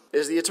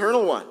 is the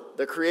eternal one,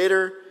 the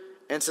creator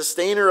and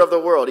sustainer of the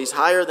world. He's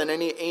higher than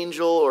any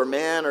angel or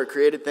man or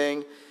created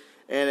thing.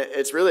 And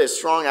it's really a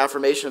strong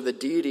affirmation of the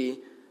deity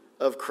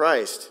of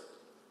Christ,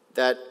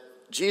 that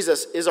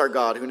Jesus is our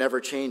God who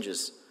never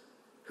changes,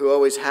 who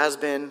always has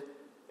been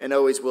and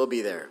always will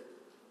be there.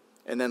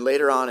 And then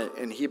later on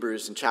in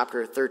Hebrews, in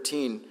chapter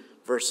 13,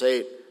 verse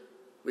 8,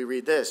 we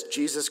read this: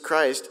 Jesus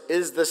Christ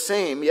is the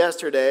same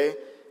yesterday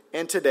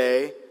and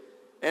today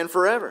and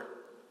forever.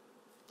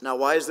 Now,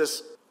 why is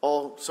this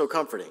all so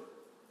comforting?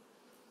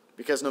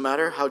 Because no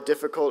matter how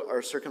difficult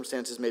our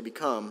circumstances may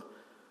become,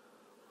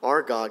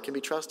 our God can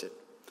be trusted.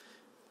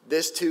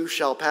 This too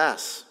shall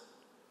pass.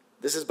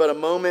 This is but a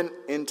moment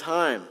in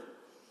time.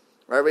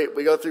 Right?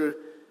 We go through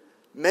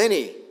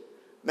many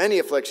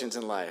afflictions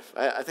in life.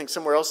 I think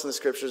somewhere else in the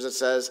Scriptures it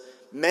says,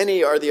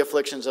 many are the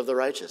afflictions of the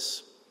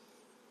righteous.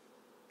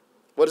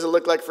 What does it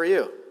look like for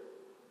you?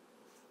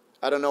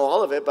 I don't know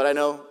all of it, but I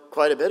know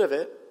quite a bit of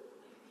it.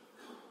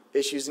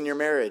 Issues in your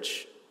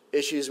marriage,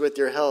 issues with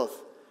your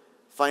health,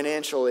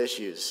 financial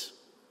issues,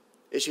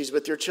 issues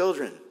with your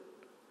children,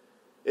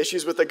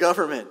 issues with the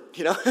government.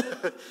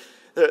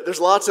 There's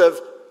lots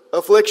of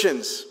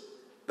afflictions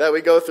that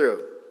we go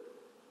through.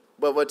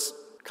 But what's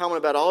common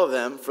about all of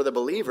them for the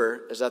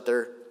believer is that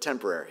they're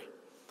temporary,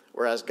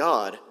 whereas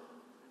God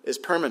is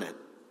permanent.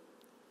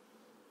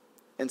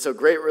 And so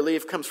great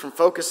relief comes from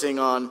focusing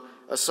on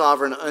a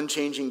sovereign,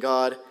 unchanging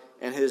God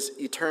and his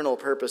eternal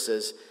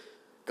purposes.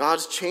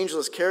 God's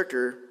changeless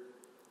character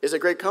is a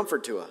great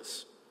comfort to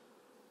us.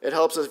 It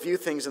helps us view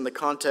things in the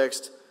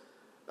context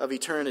of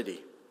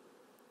eternity.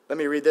 Let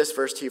me read this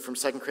verse to you from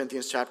 2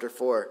 Corinthians chapter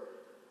 4,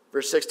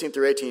 verse 16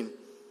 through 18.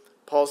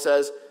 Paul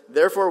says,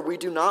 "Therefore we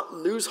do not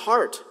lose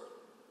heart.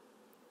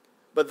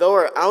 But though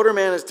our outer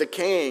man is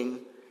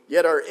decaying,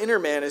 yet our inner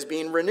man is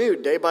being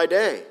renewed day by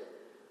day.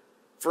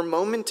 For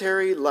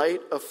momentary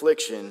light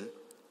affliction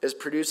is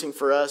producing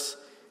for us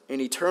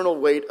an eternal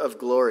weight of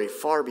glory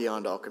far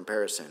beyond all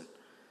comparison.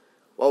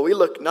 While we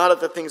look not at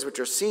the things which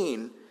are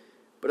seen,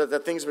 but at the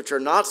things which are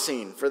not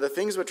seen. For the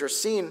things which are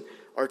seen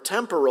are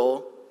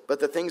temporal, but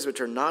the things which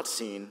are not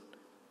seen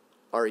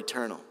are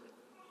eternal."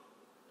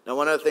 Now,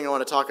 one other thing I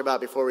want to talk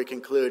about before we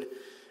conclude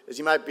is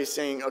you might be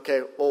saying,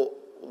 okay, well,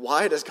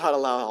 why does God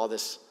allow all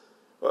this?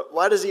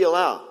 Why does he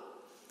allow?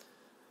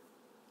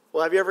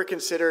 Well, have you ever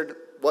considered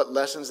what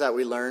lessons that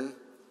we learn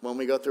when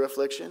we go through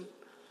affliction?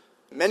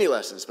 Many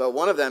lessons, but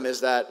one of them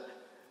is that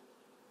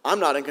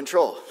I'm not in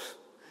control.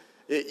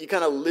 You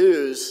kind of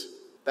lose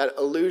that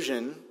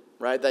illusion,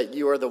 right, that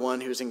you are the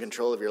one who's in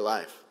control of your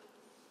life.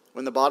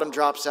 When the bottom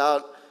drops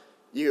out,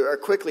 you are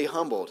quickly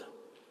humbled.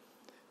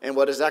 And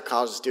what does that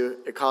cause us to?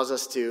 It causes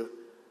us to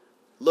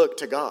look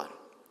to God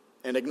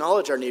and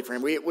acknowledge our need for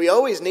him. We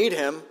always need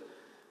him.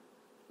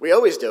 We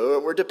always do.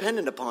 We're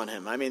dependent upon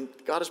him. I mean,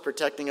 God is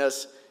protecting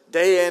us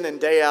day in and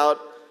day out.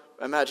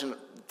 Imagine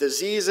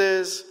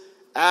diseases,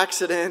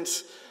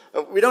 accidents.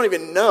 We don't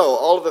even know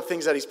all of the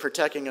things that he's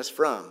protecting us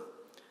from.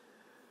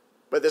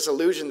 But this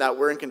illusion that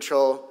we're in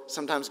control,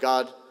 sometimes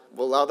God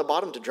will allow the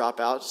bottom to drop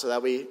out so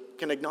that we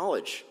can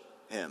acknowledge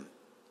him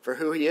for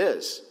who he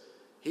is.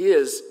 He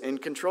is in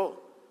control.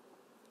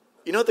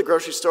 You know, at the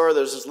grocery store,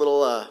 there's this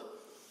little,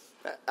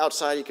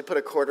 outside you can put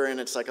a quarter in.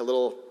 It's like a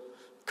little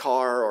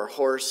car or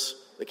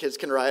horse. The kids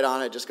can ride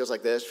on it. It just goes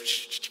like this.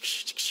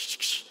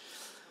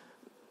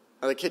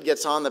 And the kid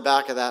gets on the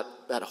back of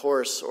that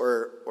horse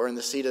or in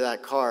the seat of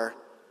that car,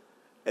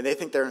 and they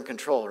think they're in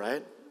control,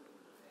 right?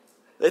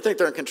 They think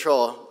they're in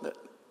control.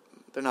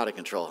 They're not in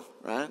control,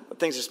 right? The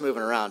thing's just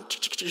moving around.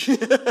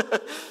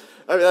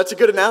 I mean, that's a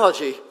good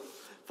analogy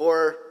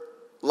for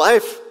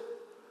life.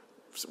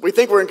 We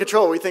think we're in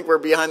control. We think we're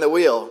behind the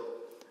wheel.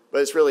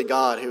 But it's really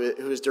God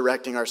who is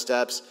directing our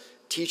steps,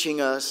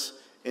 teaching us,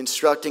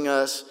 instructing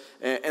us.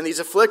 And these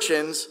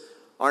afflictions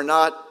are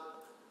not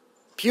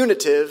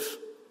punitive.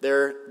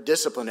 They're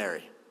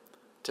disciplinary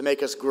to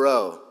make us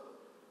grow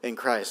in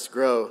Christ,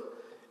 grow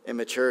in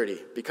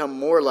maturity, become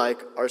more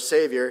like our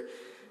Savior.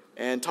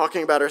 And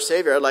talking about our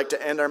Savior, I'd like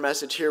to end our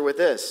message here with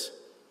this.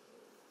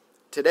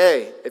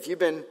 Today, if you've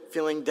been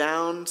feeling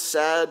down,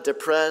 sad,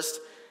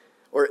 depressed,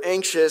 or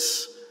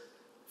anxious,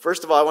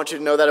 first of all, I want you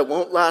to know that it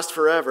won't last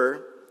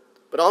forever.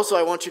 But also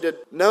I want you to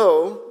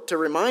know, to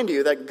remind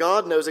you that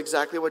God knows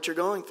exactly what you're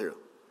going through.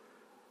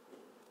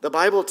 The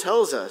Bible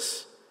tells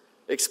us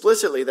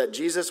explicitly that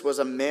Jesus was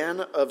a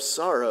man of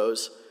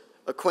sorrows,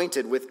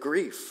 acquainted with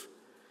grief.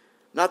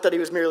 Not that he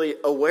was merely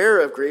aware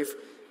of grief,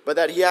 but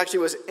that he actually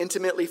was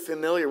intimately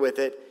familiar with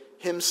it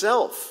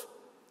himself.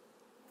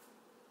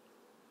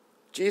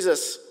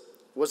 Jesus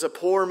was a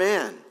poor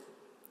man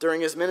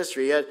during his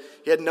ministry.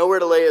 He had nowhere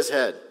to lay his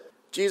head.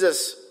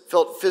 Jesus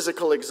felt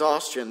physical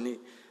exhaustion.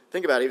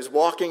 Think about it. He was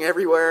walking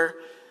everywhere.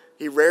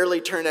 He rarely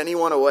turned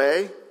anyone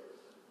away.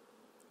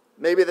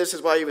 Maybe this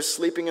is why he was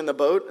sleeping in the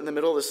boat in the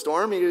middle of the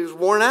storm. He was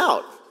worn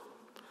out.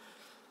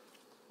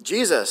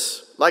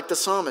 Jesus, like the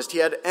psalmist, he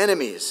had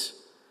enemies.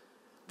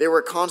 They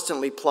were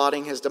constantly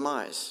plotting his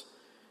demise.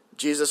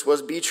 Jesus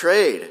was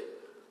betrayed.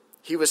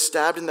 He was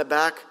stabbed in the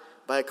back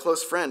by a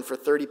close friend for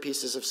 30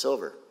 pieces of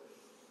silver.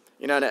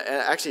 And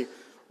actually,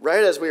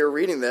 right as we were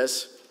reading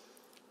this,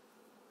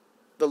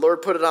 the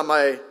Lord put it on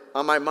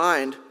my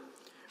mind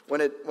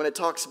when it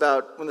talks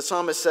about, when the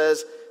psalmist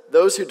says,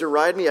 "Those who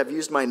deride me have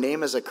used my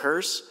name as a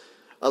curse."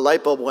 A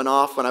light bulb went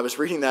off when I was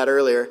reading that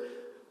earlier.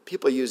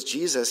 People use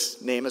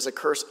Jesus' name as a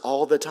curse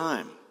all the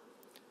time.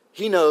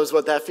 He knows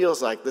what that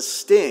feels like, the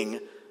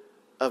sting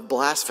of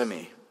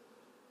blasphemy.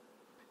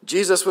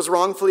 Jesus was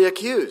wrongfully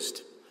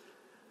accused.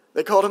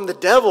 They called him the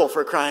devil,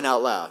 for crying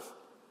out loud.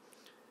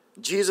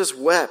 Jesus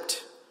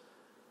wept.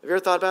 Have you ever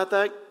thought about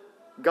that?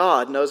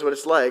 God knows what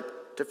it's like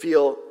to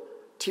feel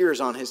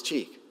tears on his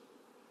cheek.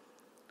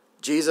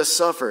 Jesus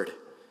suffered.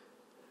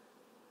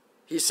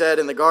 He said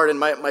in the garden,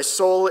 my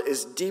soul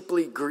is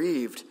deeply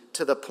grieved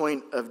to the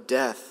point of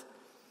death.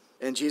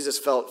 And Jesus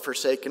felt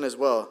forsaken as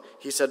well.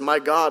 He said, my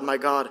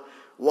God,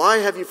 why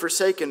have you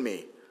forsaken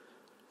me?"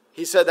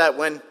 He said that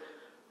when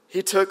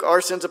he took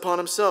our sins upon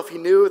himself. He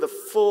knew the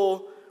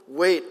full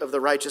weight of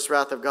the righteous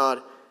wrath of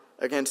God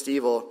against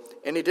evil.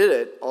 And he did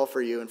it all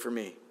for you and for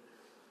me.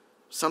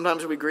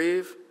 Sometimes we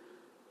grieve.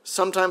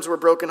 Sometimes we're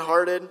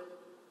brokenhearted.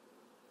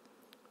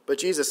 But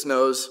Jesus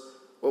knows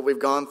what we've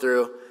gone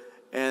through.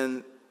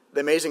 And the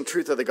amazing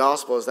truth of the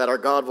gospel is that our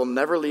God will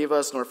never leave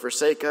us nor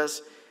forsake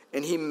us,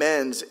 and he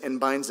mends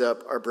and binds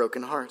up our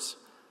broken hearts.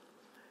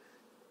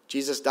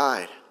 Jesus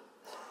died,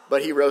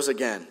 but he rose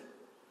again.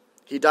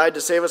 He died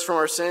to save us from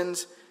our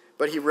sins,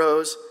 but he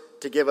rose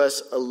to give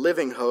us a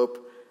living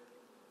hope.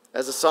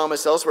 As the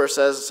psalmist elsewhere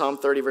says, Psalm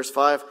 30, verse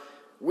 5,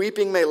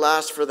 "Weeping may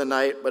last for the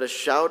night, but a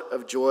shout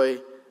of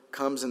joy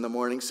comes in the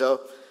morning."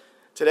 So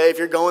today, if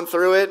you're going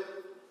through it,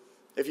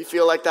 if you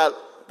feel like that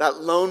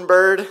lone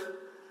bird,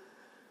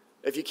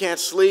 if you can't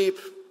sleep,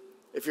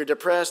 if you're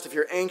depressed, if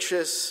you're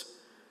anxious,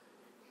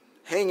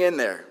 hang in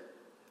there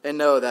and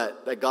know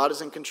that God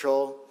is in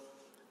control.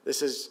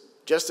 This is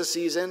just a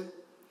season,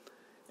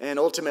 and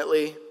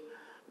ultimately,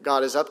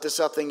 God is up to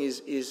something.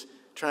 He's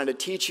trying to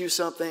teach you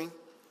something,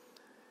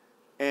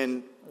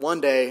 and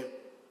one day,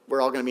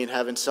 we're all going to be in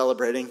heaven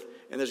celebrating,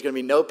 and there's going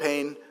to be no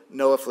pain,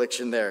 no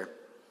affliction there.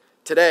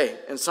 Today,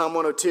 in Psalm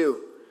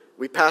 102,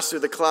 we pass through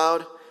the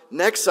cloud.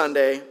 Next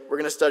Sunday, we're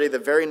going to study the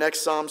very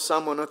next psalm,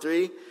 Psalm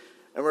 103,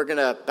 and we're going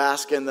to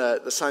bask in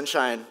the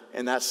sunshine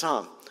in that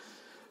psalm.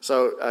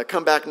 So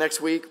come back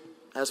next week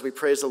as we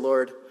praise the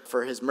Lord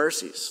for his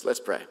mercies. Let's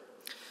pray.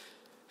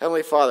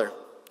 Heavenly Father,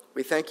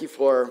 we thank you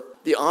for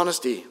the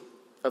honesty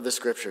of the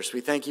scriptures.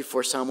 We thank you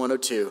for Psalm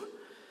 102,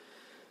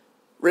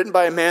 written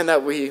by a man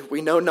that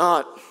we know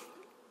not,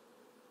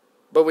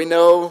 but we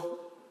know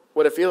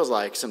what it feels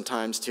like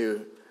sometimes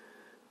to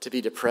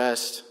be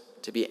depressed,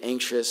 to be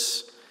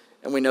anxious,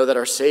 and we know that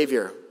our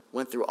Savior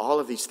went through all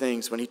of these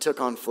things when he took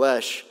on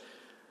flesh.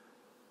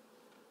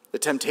 The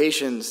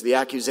temptations, the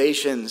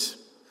accusations,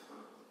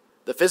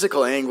 the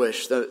physical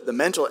anguish, the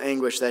mental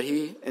anguish that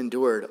he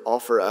endured, all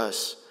for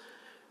us.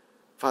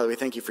 Father, we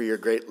thank you for your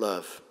great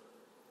love.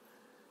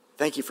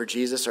 Thank you for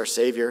Jesus, our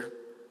Savior,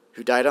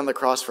 who died on the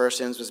cross for our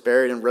sins, was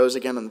buried, and rose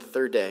again on the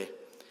third day.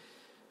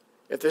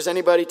 If there's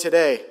anybody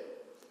today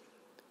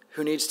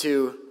who needs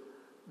to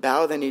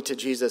bow the knee to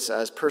Jesus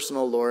as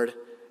personal Lord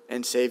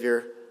and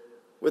Savior,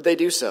 would they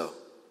do so,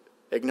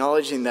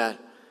 acknowledging that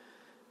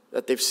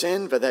they've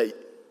sinned, but that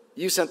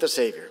you sent the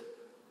Savior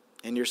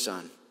and your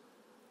Son.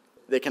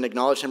 They can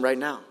acknowledge him right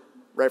now,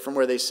 right from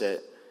where they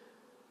sit,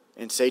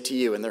 and say to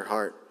you in their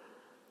heart,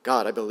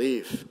 God, I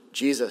believe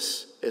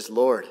Jesus is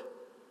Lord.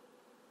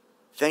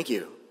 Thank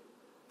you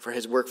for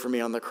his work for me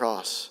on the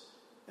cross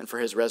and for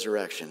his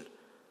resurrection.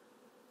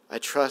 I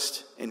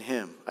trust in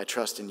him. I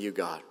trust in you,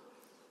 God.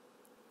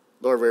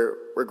 Lord,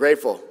 we're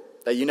grateful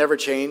that you never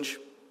change,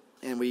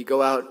 and we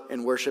go out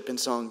and worship in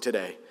song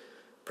today,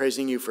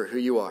 praising you for who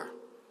you are.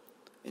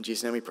 In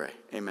Jesus' name we pray.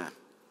 Amen.